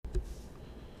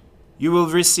You will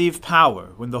receive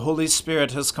power when the Holy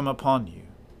Spirit has come upon you,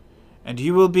 and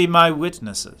you will be my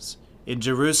witnesses in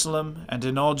Jerusalem and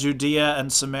in all Judea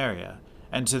and Samaria,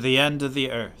 and to the end of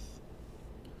the earth.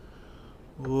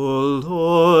 O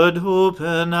Lord,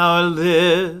 open our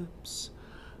lips,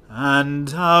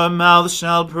 and our mouth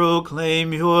shall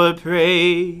proclaim your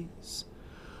praise.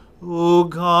 O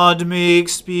God, make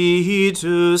speed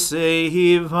to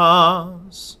save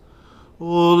us.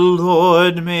 O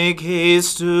Lord, make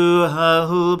haste to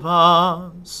help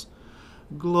us.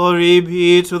 Glory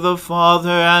be to the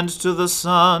Father, and to the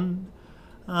Son,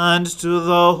 and to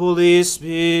the Holy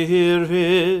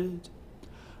Spirit,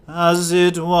 as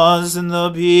it was in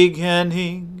the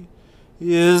beginning,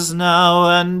 is now,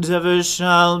 and ever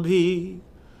shall be,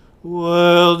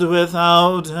 world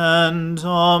without end.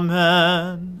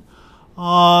 Amen.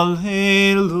 Alleluia.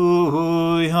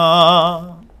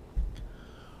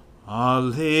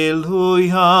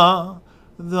 Alleluia.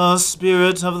 The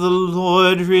Spirit of the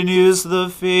Lord renews the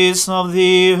face of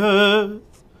the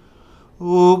earth.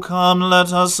 O come,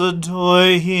 let us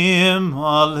adore him.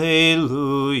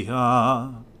 Alleluia.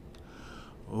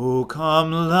 O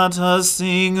come, let us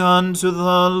sing unto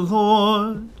the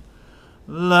Lord.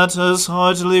 Let us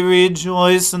heartily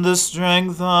rejoice in the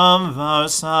strength of our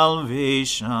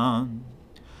salvation.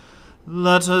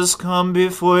 Let us come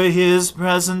before his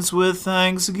presence with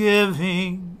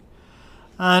thanksgiving,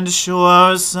 and show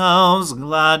ourselves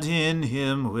glad in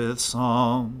him with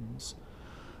psalms.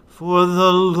 For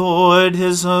the Lord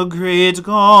is a great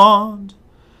God,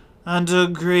 and a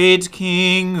great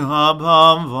King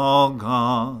above all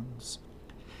gods.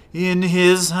 In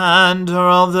his hand are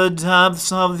all the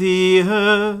depths of the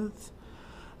earth,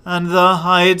 and the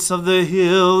heights of the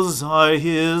hills are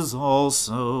his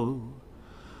also.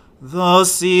 The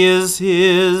sea is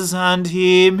his, and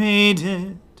he made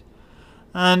it,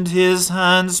 and his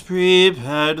hands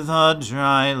prepared the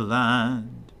dry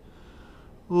land.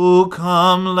 O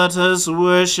come, let us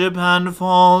worship and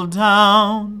fall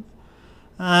down,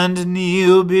 and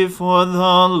kneel before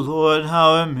the Lord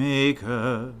our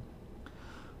Maker.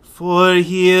 For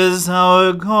he is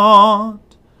our God,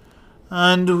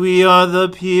 and we are the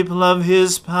people of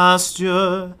his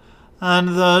pasture, and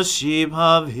the sheep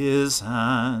of his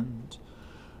hand.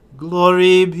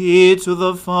 Glory be to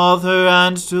the Father,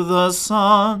 and to the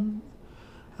Son,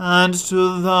 and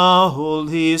to the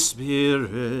Holy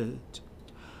Spirit,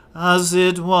 as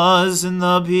it was in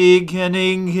the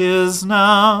beginning, is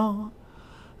now,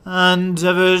 and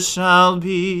ever shall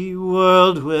be,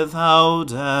 world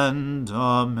without end.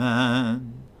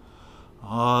 Amen.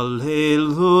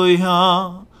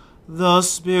 Alleluia. The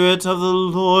Spirit of the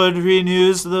Lord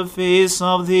renews the face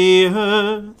of the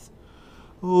earth.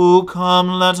 O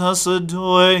come, let us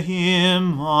adore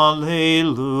him.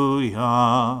 Alleluia.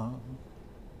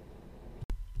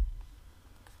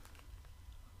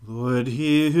 Lord,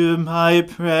 hear my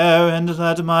prayer, and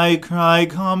let my cry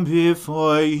come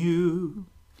before you.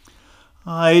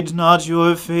 Hide not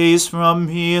your face from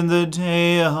me in the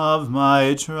day of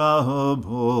my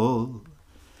trouble.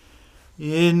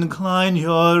 Incline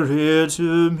your ear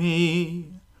to me.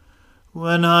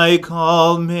 When I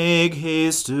call, make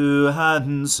haste to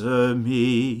answer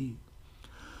me.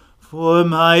 For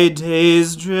my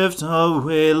days drift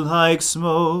away like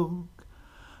smoke,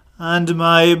 and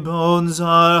my bones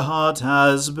are hot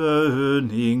as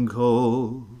burning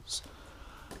coals.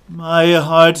 My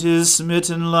heart is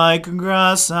smitten like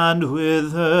grass and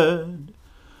withered,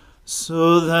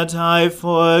 so that I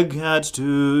forget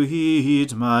to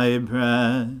eat my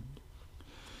bread.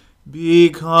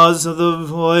 Because of the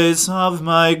voice of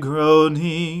my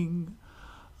groaning,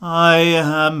 I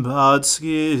am but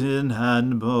skin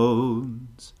and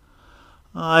bones.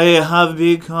 I have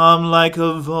become like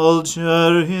a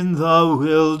vulture in the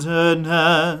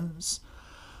wilderness,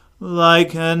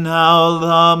 like an owl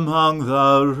among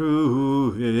the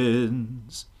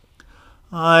ruins.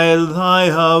 I lie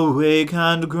awake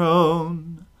and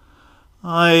groan.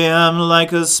 I am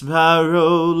like a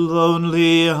sparrow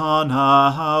lonely on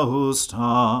a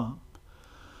housetop.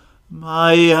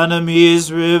 My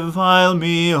enemies revile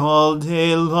me all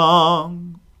day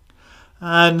long,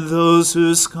 and those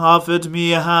who scoff at me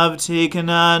have taken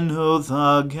an oath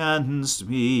against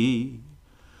me.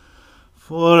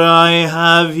 For I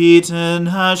have eaten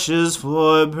ashes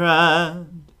for bread,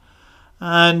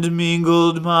 and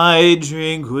mingled my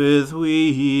drink with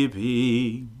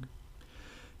weeping.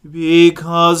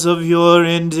 Because of your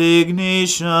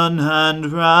indignation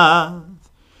and wrath,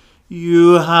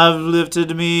 you have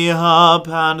lifted me up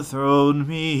and thrown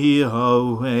me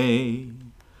away.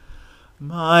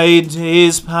 My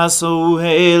days pass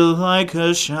away like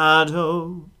a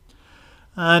shadow,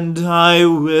 and I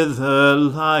wither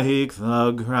like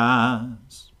the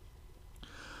grass.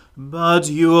 But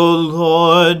you, O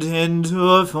Lord,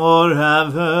 endure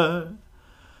forever,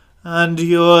 and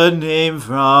your name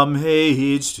from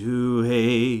age to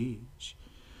age.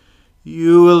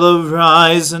 You will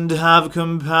arise and have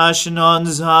compassion on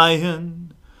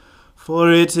Zion,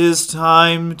 for it is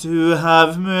time to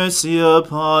have mercy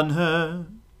upon her.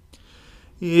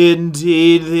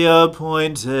 Indeed, the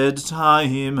appointed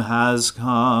time has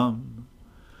come.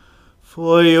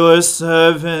 For your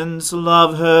servants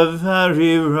love her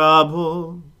very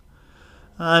rubble,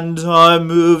 and are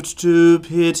moved to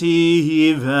pity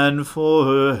even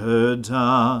for her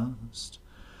dust.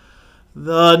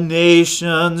 The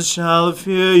nations shall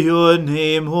fear your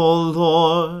name, O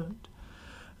Lord,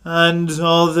 and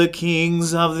all the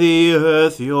kings of the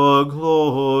earth your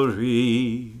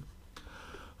glory.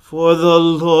 For the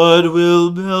Lord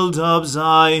will build up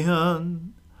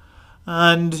Zion,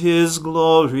 and his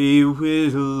glory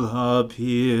will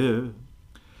appear.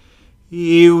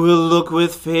 He will look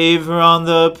with favor on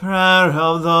the prayer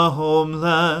of the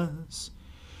homeless.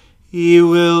 He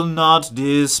will not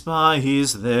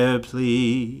despise their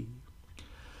plea.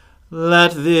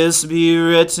 Let this be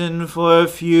written for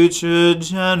future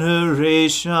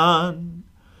generation,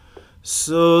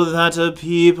 so that a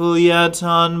people yet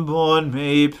unborn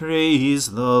may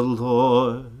praise the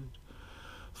Lord.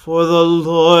 For the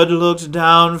Lord looked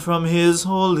down from his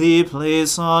holy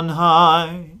place on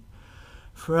high.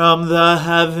 From the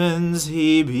heavens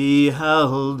he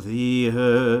beheld the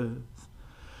earth,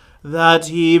 that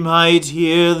he might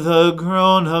hear the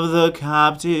groan of the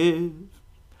captive,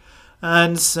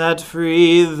 and set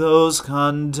free those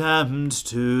condemned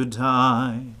to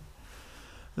die,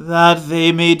 that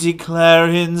they may declare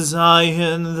in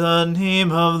Zion the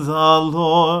name of the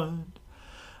Lord,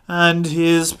 and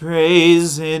his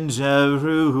praise in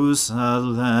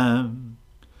Jerusalem.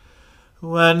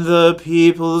 When the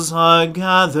peoples are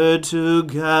gathered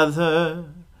together,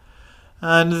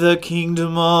 and the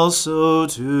kingdom also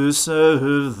to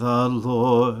serve the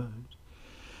Lord.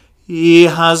 He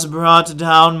has brought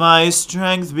down my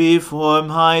strength before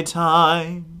my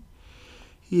time.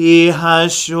 He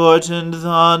has shortened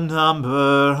the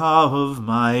number of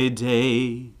my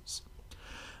days.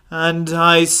 And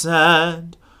I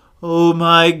said, O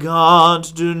my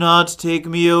God, do not take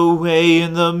me away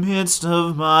in the midst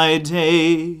of my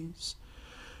days.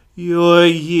 Your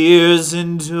years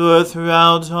endure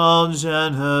throughout all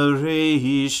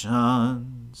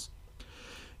generations.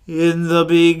 In the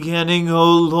beginning,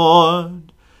 O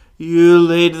Lord, you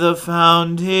laid the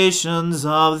foundations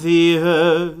of the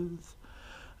earth,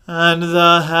 and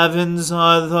the heavens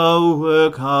are the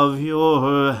work of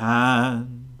your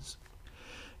hands.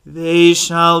 They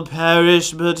shall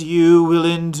perish, but you will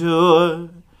endure.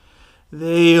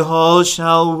 They all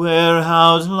shall wear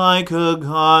out like a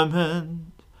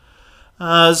garment.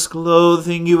 As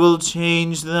clothing you will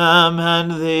change them,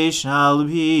 and they shall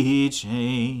be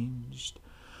changed.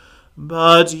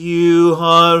 But you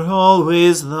are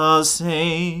always the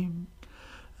same,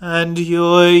 and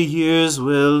your years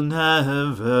will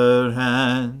never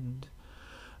end.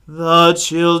 The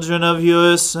children of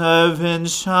your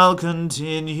servants shall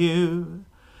continue,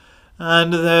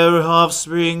 and their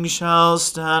offspring shall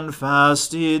stand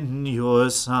fast in your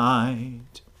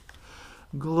sight.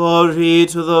 Glory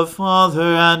to the Father,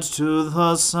 and to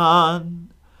the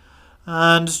Son,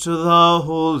 and to the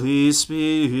Holy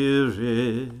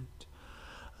Spirit,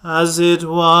 as it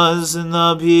was in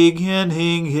the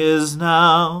beginning, is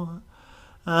now,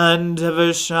 and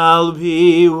ever shall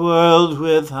be, world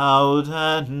without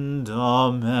end.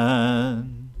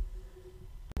 Amen.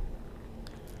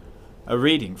 A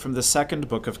reading from the second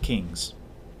book of Kings.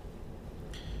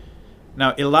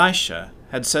 Now Elisha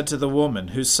had said to the woman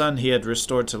whose son he had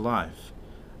restored to life,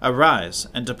 Arise,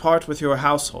 and depart with your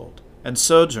household, and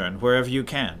sojourn wherever you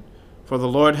can, for the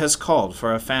Lord has called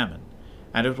for a famine,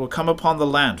 and it will come upon the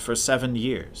land for 7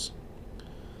 years.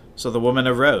 So the woman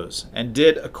arose, and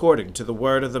did according to the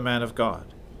word of the man of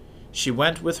God. She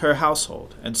went with her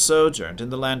household, and sojourned in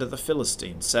the land of the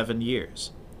Philistines 7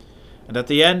 years. And at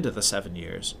the end of the 7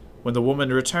 years, when the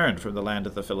woman returned from the land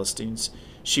of the Philistines,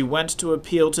 she went to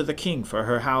appeal to the king for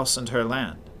her house and her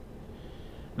land.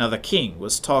 Now the king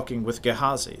was talking with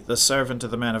Gehazi, the servant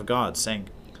of the man of God, saying,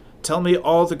 Tell me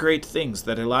all the great things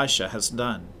that Elisha has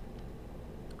done.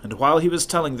 And while he was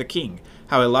telling the king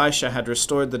how Elisha had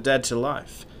restored the dead to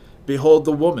life, behold,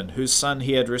 the woman whose son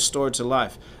he had restored to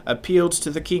life appealed to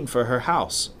the king for her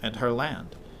house and her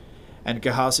land. And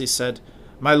Gehazi said,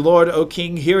 My lord, O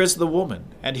king, here is the woman,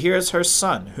 and here is her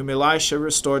son, whom Elisha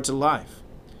restored to life.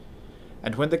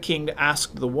 And when the king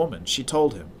asked the woman, she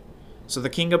told him. So the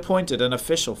king appointed an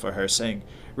official for her, saying,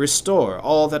 Restore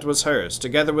all that was hers,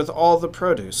 together with all the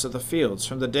produce of the fields,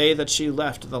 from the day that she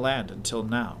left the land until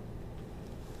now.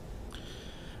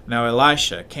 Now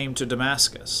Elisha came to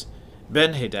Damascus.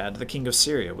 Benhadad the king of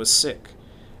Syria was sick,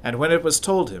 and when it was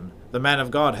told him, The man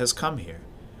of God has come here,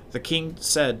 the king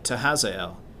said to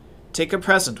Hazael, Take a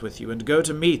present with you, and go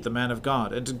to meet the man of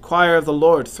God, and inquire of the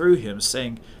Lord through him,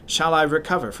 saying, Shall I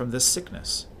recover from this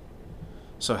sickness?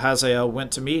 So Hazael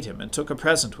went to meet him, and took a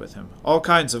present with him, all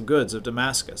kinds of goods of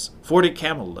Damascus, 40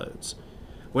 camel loads.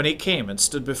 When he came and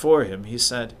stood before him, he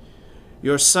said,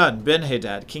 Your son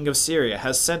Benhadad, king of Syria,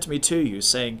 has sent me to you,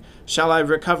 saying, Shall I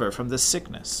recover from this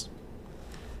sickness?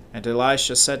 And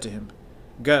Elisha said to him,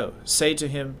 Go, say to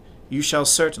him, You shall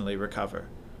certainly recover,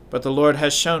 but the Lord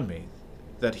has shown me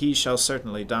that he shall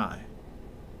certainly die.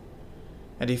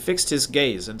 And he fixed his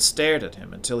gaze and stared at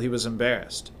him until he was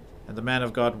embarrassed, and the man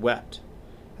of God wept.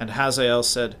 And Hazael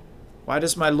said, Why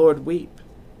does my Lord weep?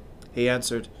 He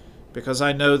answered, Because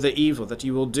I know the evil that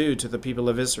you will do to the people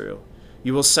of Israel.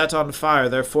 You will set on fire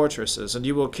their fortresses, and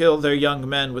you will kill their young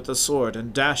men with the sword,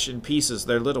 and dash in pieces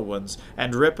their little ones,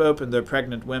 and rip open their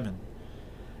pregnant women.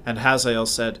 And Hazael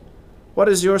said, What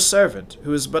is your servant,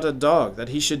 who is but a dog, that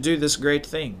he should do this great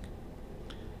thing?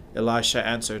 Elisha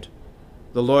answered,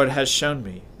 The Lord has shown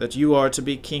me that you are to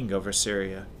be king over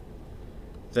Syria.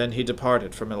 Then he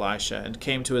departed from Elisha, and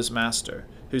came to his master,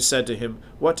 who said to him,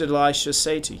 What did Elisha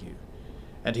say to you?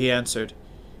 And he answered,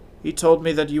 He told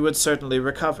me that you would certainly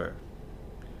recover.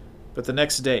 But the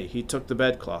next day he took the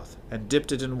bedcloth, and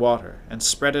dipped it in water, and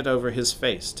spread it over his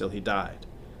face till he died.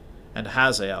 And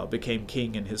Hazael became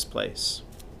king in his place.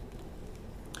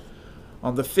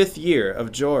 On the 5th year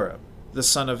of Joram, the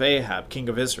son of Ahab, king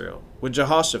of Israel, when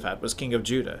Jehoshaphat was king of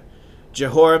Judah,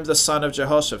 Jehoram the son of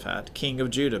Jehoshaphat, king of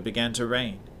Judah, began to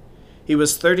reign. He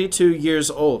was 32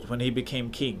 years old when he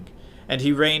became king, and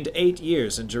he reigned 8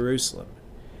 years in Jerusalem.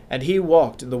 And he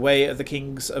walked in the way of the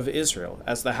kings of Israel,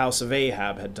 as the house of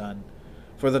Ahab had done,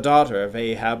 for the daughter of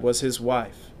Ahab was his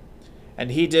wife.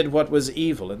 And he did what was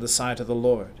evil in the sight of the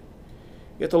Lord.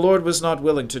 Yet the Lord was not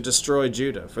willing to destroy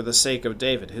Judah for the sake of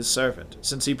David his servant,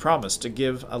 since he promised to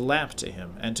give a lamp to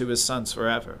him and to his sons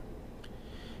forever.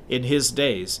 In his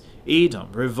days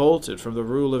Edom revolted from the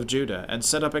rule of Judah, and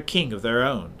set up a king of their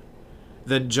own.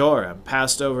 Then Joram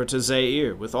passed over to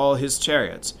Zair with all his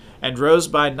chariots, and rose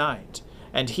by night,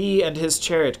 and he and his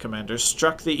chariot commanders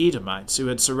struck the Edomites who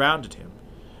had surrounded him,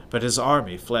 but his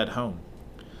army fled home.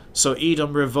 So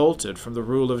Edom revolted from the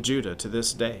rule of Judah to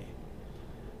this day.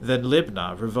 Then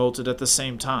Libnah revolted at the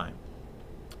same time.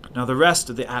 Now the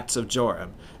rest of the acts of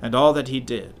Joram, and all that he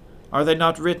did, are they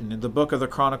not written in the book of the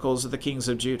Chronicles of the kings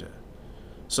of Judah?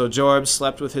 So Joram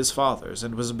slept with his fathers,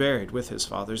 and was buried with his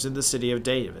fathers in the city of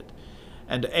David,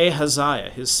 and Ahaziah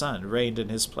his son reigned in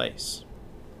his place.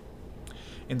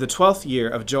 In the 12th year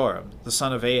of Joram, the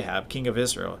son of Ahab, king of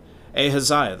Israel,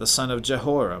 Ahaziah the son of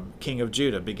Jehoram, king of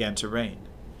Judah, began to reign.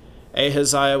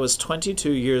 Ahaziah was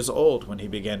 22 years old when he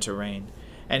began to reign,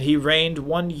 and he reigned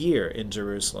 1 year in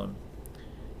Jerusalem.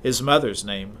 His mother's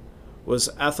name was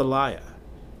Athaliah.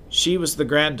 She was the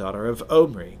granddaughter of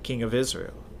Omri, king of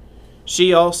Israel.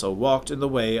 She also walked in the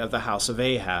way of the house of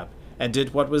Ahab, and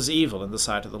did what was evil in the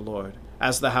sight of the Lord,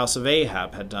 as the house of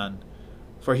Ahab had done,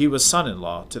 for he was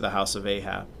son-in-law to the house of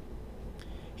Ahab.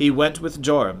 He went with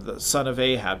Joram the son of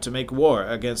Ahab to make war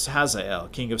against Hazael,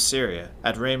 king of Syria,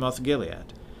 at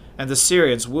Ramoth-Gilead, and the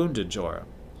Syrians wounded Joram.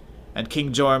 And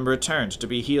King Joram returned to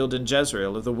be healed in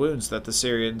Jezreel of the wounds that the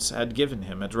Syrians had given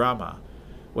him at Ramah,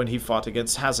 when he fought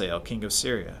against Hazael, king of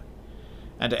Syria.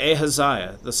 And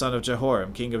Ahaziah, the son of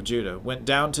Jehoram, king of Judah, went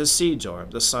down to see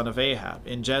Joram, the son of Ahab,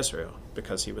 in Jezreel,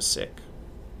 because he was sick.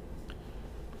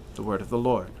 The word of the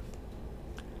Lord.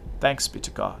 Thanks be to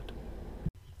God.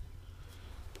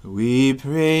 We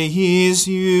praise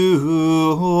you,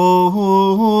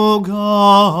 O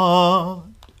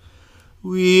God.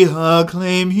 We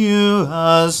acclaim you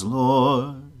as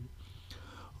Lord.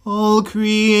 All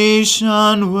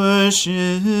creation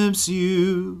worships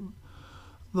you,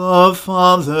 the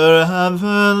Father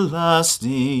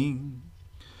everlasting.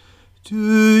 To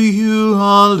you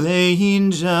all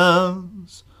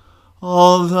angels,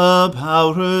 all the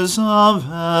powers of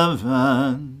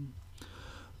heaven,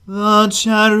 the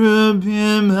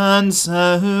cherubim and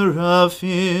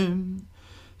seraphim,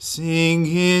 sing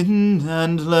in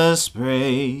endless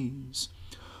praise.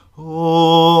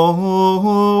 Holy,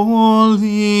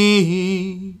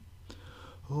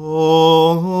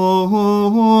 holy,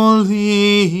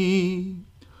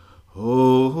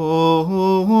 holy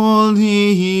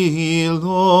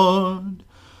Lord,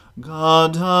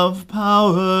 God of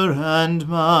power and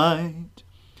might.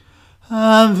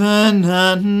 Heaven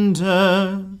and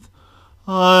earth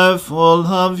are full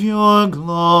of your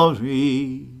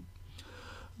glory.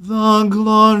 The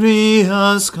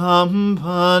glorious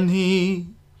company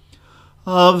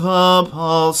of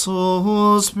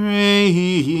apostles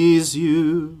praise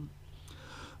you.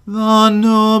 The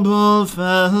noble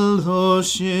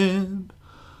fellowship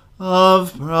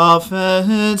of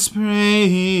prophets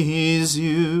praise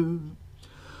you.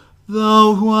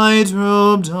 The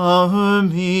white-robed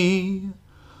army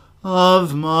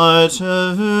of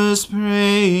martyrs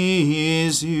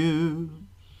praise you.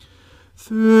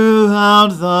 Throughout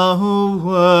the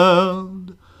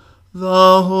world,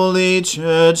 the Holy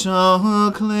Church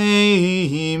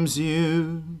acclaims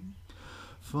you.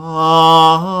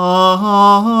 Father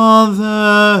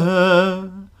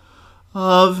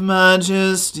of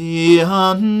majesty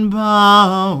unbounded,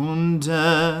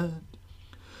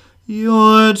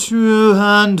 your true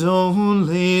and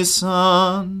only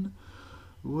Son,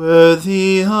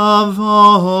 worthy of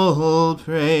all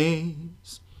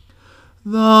praise,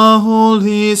 the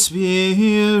Holy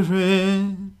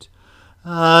Spirit,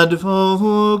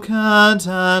 advocate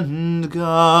and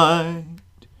guide.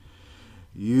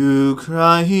 You,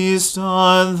 Christ,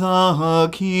 are the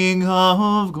King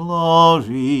of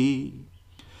glory,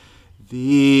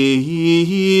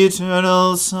 the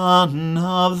eternal Son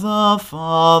of the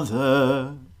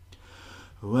Father.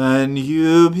 When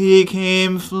you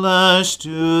became flesh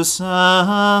to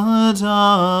set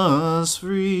us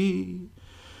free,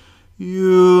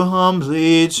 you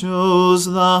humbly chose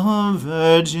the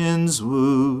Virgin's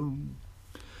womb.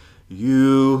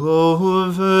 You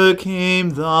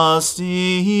overcame the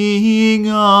sting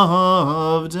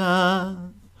of death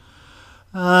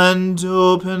and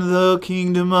opened the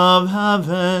kingdom of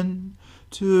heaven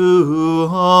to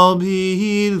all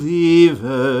believers.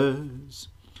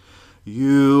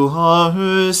 You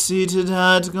are seated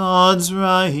at God's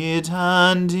right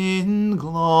hand in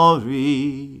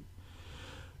glory.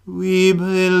 We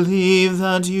believe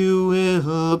that you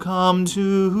will come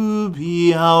to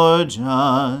be our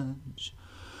judge.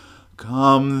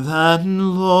 Come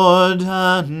then, Lord,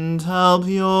 and help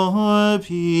your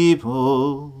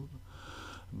people.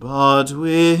 But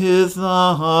with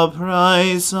the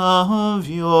price of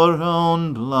your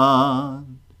own blood,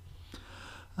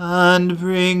 and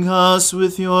bring us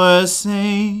with your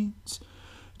saints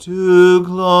to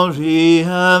glory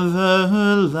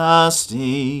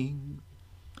everlasting.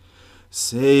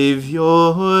 Save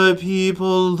your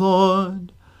people,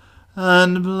 Lord,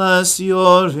 and bless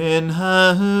your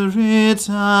inheritance.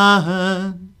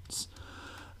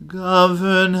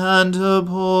 Govern and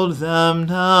uphold them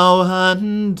now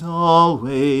and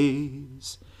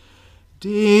always.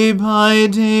 Day by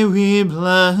day we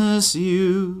bless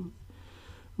you.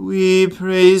 We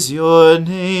praise your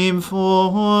name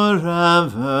forever.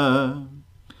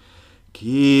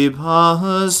 Keep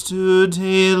us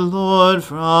today, Lord,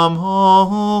 from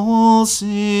all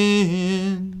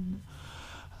sin.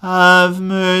 Have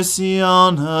mercy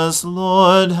on us,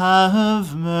 Lord,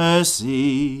 have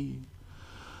mercy.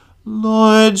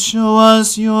 Lord, show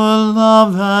us your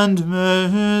love and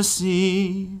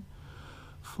mercy,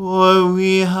 for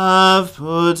we have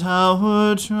put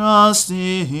our trust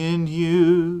in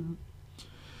you.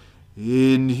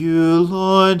 In you,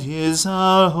 Lord, is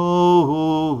our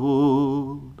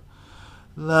hope.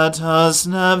 Let us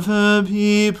never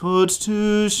be put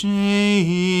to shame.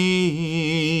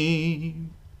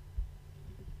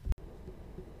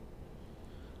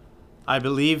 I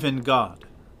believe in God,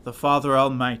 the Father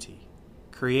Almighty,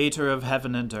 creator of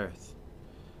heaven and earth.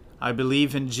 I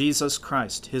believe in Jesus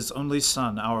Christ, his only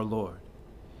Son, our Lord.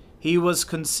 He was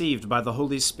conceived by the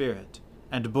Holy Spirit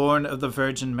and born of the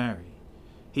Virgin Mary.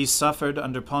 He suffered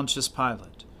under Pontius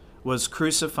Pilate, was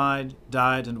crucified,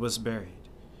 died, and was buried.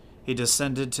 He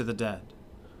descended to the dead.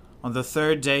 On the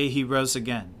third day he rose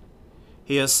again.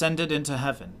 He ascended into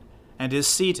heaven and is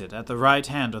seated at the right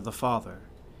hand of the Father.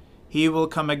 He will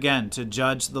come again to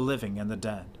judge the living and the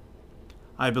dead.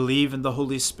 I believe in the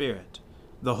Holy Spirit,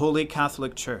 the Holy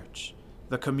Catholic Church,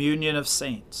 the communion of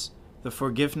saints, the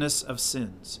forgiveness of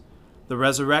sins, the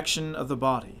resurrection of the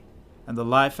body, and the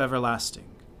life everlasting.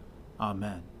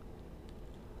 Amen.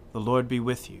 The Lord be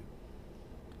with you.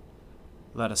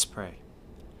 Let us pray.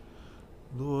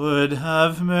 Lord,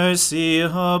 have mercy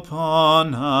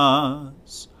upon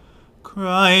us.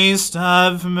 Christ,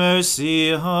 have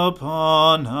mercy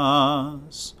upon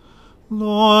us.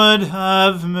 Lord,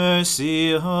 have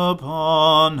mercy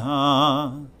upon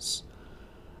us.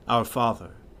 Our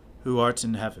Father, who art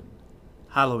in heaven,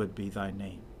 hallowed be thy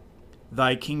name.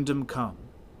 Thy kingdom come,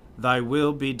 thy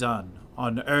will be done,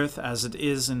 on earth as it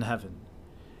is in heaven.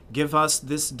 Give us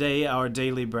this day our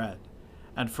daily bread,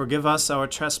 and forgive us our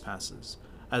trespasses,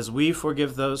 as we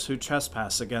forgive those who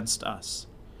trespass against us.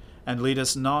 And lead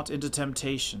us not into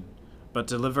temptation, but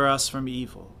deliver us from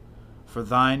evil. For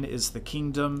thine is the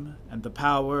kingdom, and the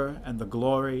power, and the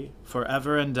glory,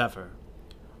 forever and ever.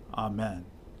 Amen.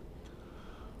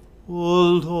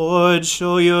 O Lord,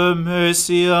 show your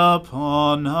mercy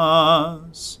upon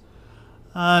us,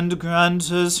 and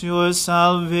grant us your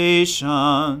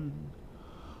salvation.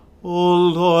 O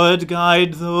Lord,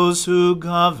 guide those who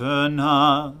govern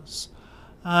us,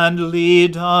 and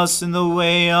lead us in the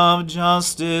way of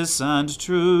justice and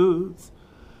truth.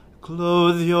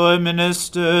 Clothe your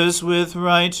ministers with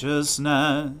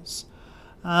righteousness,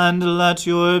 and let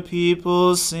your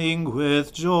people sing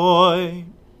with joy.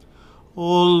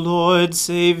 O Lord,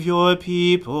 save your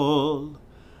people,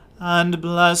 and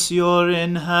bless your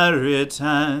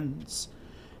inheritance.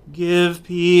 Give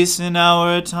peace in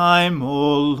our time,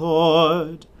 O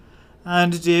Lord,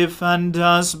 and defend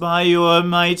us by your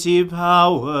mighty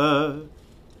power.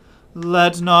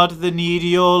 Let not the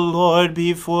needy, O Lord,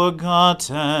 be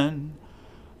forgotten,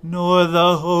 nor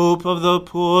the hope of the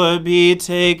poor be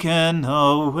taken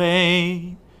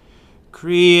away.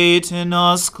 Create in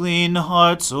us clean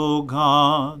hearts, O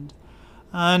God,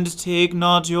 and take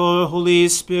not your Holy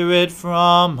Spirit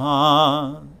from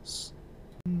us.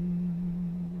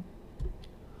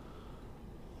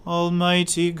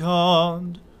 Almighty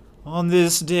God, on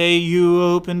this day you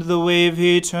opened the way of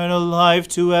eternal life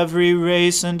to every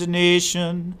race and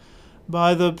nation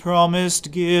by the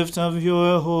promised gift of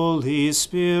your Holy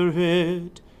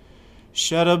Spirit.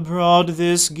 Shed abroad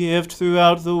this gift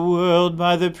throughout the world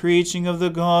by the preaching of the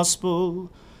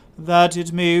gospel, that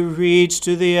it may reach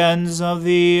to the ends of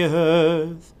the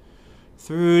earth.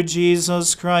 Through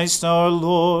Jesus Christ our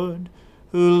Lord,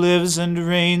 who lives and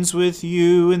reigns with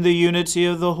you in the unity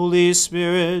of the Holy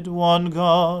Spirit, one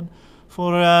God,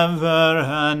 forever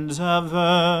and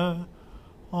ever.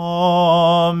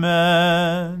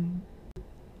 Amen.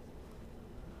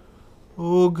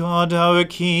 O God, our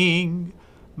King,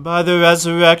 by the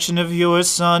resurrection of your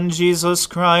Son, Jesus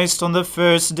Christ, on the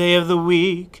first day of the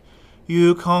week,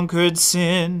 you conquered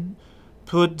sin,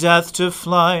 put death to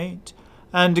flight,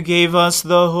 and gave us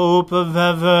the hope of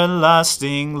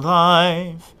everlasting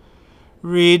life.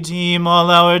 Redeem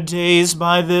all our days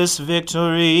by this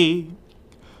victory.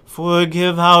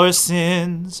 Forgive our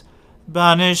sins,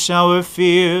 banish our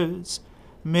fears,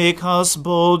 make us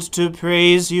bold to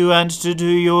praise you and to do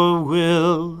your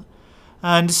will,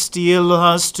 and steel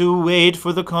us to wait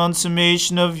for the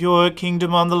consummation of your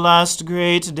kingdom on the last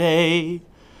great day.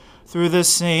 Through the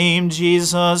same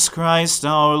Jesus Christ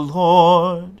our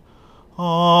Lord.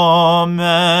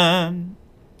 Amen.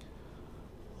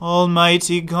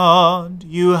 Almighty God,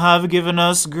 you have given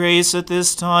us grace at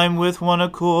this time with one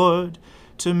accord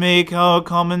to make our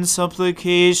common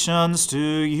supplications to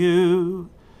you.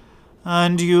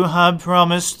 And you have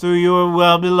promised through your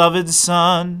well-beloved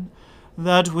Son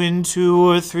that when 2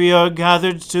 or 3 are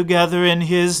gathered together in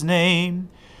his name,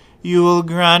 you will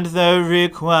grant their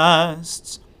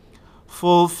requests.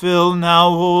 Fulfill now,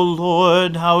 O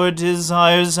Lord, our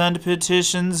desires and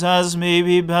petitions as may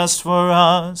be best for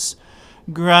us,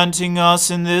 granting us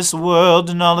in this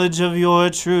world knowledge of your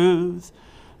truth,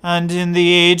 and in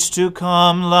the age to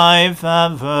come life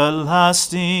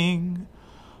everlasting.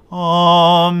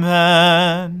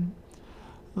 Amen.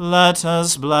 Let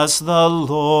us bless the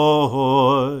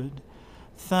Lord.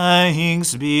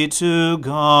 Thanks be to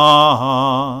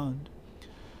God.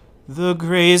 The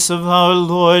grace of our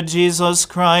Lord Jesus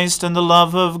Christ, and the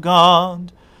love of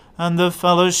God, and the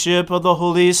fellowship of the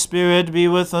Holy Spirit be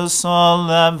with us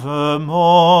all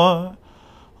evermore.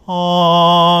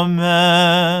 Amen.